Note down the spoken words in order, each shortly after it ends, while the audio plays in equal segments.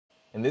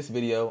In this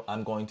video,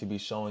 I'm going to be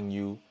showing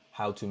you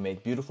how to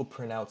make beautiful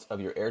printouts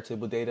of your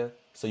Airtable data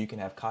so you can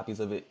have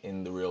copies of it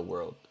in the real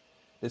world.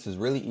 This is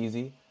really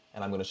easy,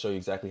 and I'm going to show you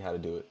exactly how to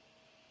do it.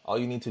 All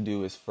you need to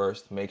do is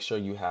first make sure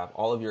you have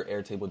all of your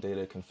Airtable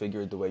data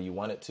configured the way you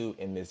want it to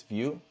in this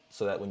view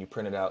so that when you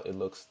print it out, it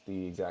looks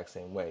the exact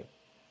same way.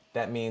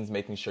 That means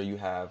making sure you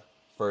have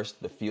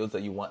first the fields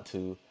that you want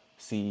to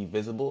see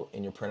visible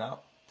in your printout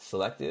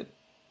selected.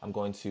 I'm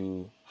going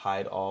to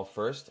hide all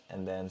first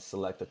and then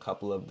select a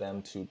couple of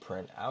them to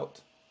print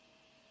out.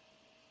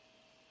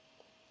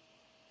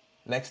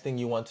 Next thing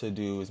you want to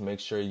do is make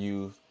sure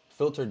you've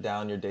filtered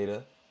down your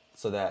data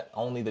so that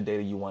only the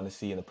data you want to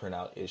see in the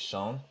printout is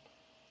shown.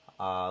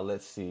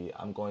 Let's see,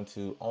 I'm going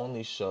to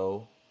only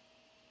show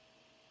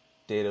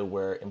data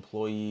where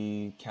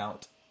employee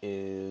count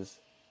is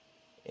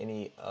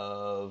any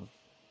of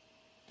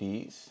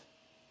these.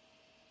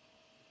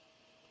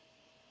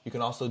 You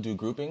can also do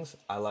groupings.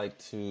 I like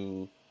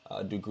to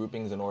do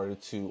groupings in order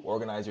to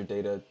organize your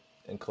data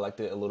and collect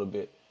it in a little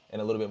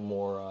bit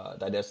more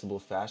digestible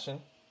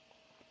fashion.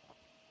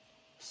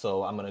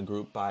 So I'm going to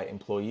group by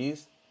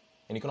employees,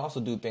 and you can also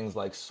do things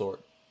like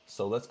sort.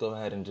 So let's go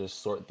ahead and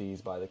just sort these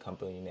by the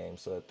company name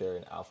so that they're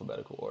in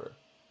alphabetical order.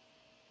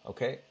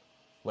 Okay,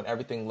 when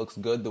everything looks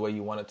good the way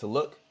you want it to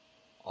look,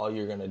 all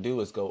you're going to do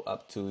is go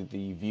up to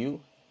the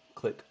view,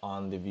 click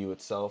on the view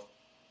itself,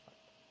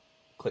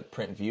 click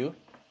print view,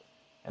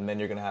 and then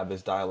you're going to have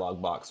this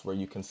dialog box where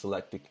you can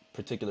select the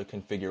particular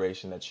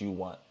configuration that you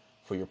want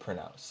for your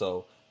printout.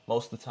 So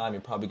most of the time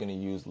you're probably going to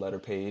use letter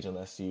page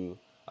unless you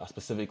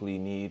specifically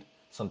need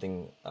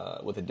something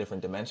with a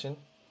different dimension.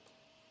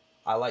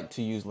 I like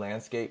to use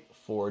landscape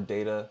for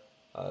data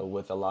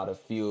with a lot of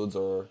fields,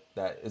 or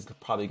that is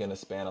probably going to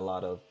span a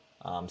lot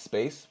of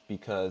space,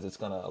 because it's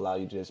going to allow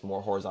you just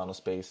more horizontal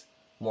space,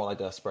 more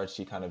like a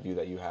spreadsheet kind of view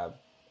that you have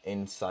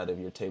inside of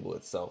your table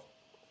itself.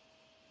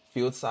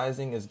 Field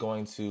sizing is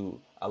going to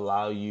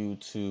allow you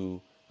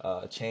to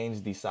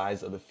change the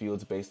size of the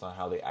fields based on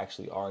how they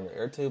actually are in your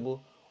Airtable,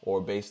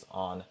 or based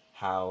on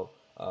how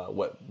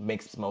what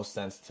makes most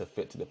sense to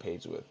fit to the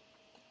page with.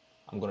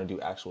 I'm going to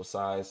do actual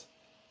size.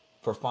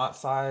 For font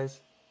size,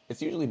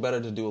 it's usually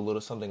better to do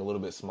something a little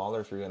bit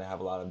smaller if you're going to have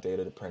a lot of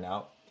data to print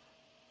out.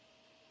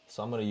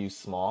 So I'm going to use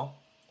small,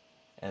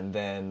 and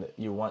then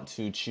you want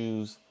to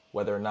choose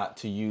whether or not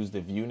to use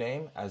the view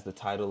name as the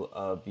title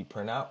of the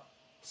printout.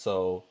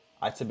 So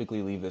I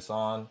typically leave this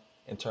on.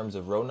 In terms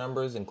of row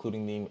numbers,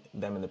 including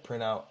them in the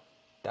printout,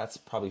 that's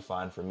probably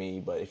fine for me,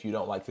 but if you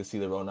don't like to see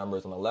the row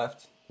numbers on the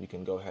left, you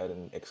can go ahead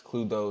and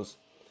exclude those.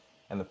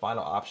 And the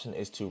final option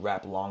is to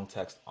wrap long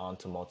text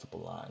onto multiple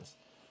lines.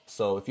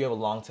 So if you have a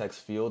long text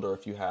field, or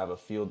if you have a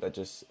field that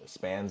just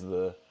spans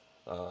the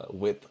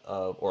width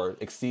of, or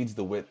exceeds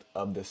the width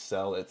of the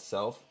cell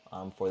itself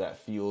for that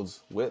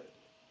field's width,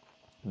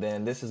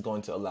 then this is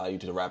going to allow you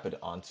to wrap it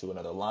onto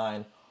another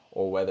line,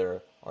 or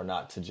whether or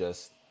not to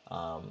just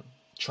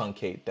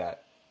truncate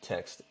that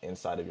text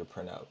inside of your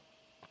printout.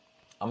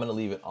 I'm going to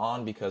leave it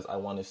on because I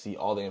want to see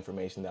all the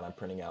information that I'm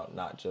printing out,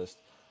 not just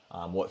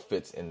what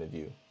fits in the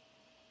view.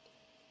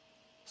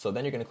 So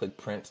then you're going to click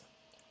print,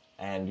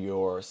 and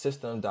your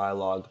system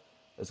dialog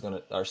is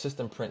our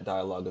system print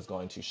dialog is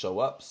going to show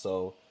up.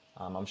 So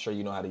I'm sure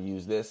you know how to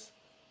use this.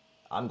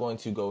 I'm going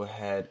to go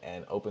ahead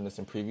and open this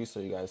in preview so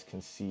you guys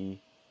can see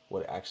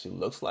what it actually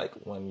looks like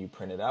when you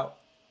print it out.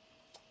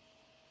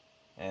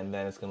 And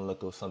then it's going to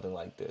look something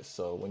like this.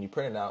 So when you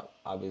print it out,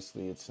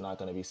 obviously it's not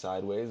going to be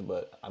sideways,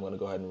 but I'm going to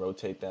go ahead and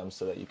rotate them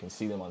so that you can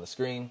see them on the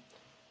screen.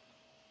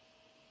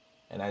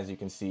 And as you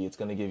can see, it's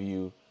going to give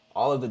you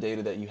all of the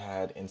data that you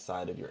had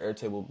inside of your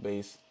Airtable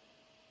base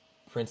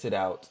printed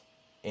out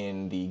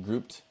in the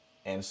grouped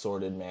and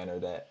sorted manner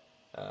that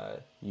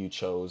you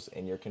chose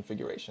in your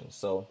configuration.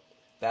 So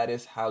that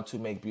is how to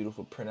make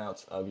beautiful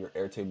printouts of your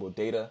Airtable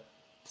data.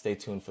 Stay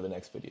tuned for the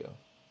next video.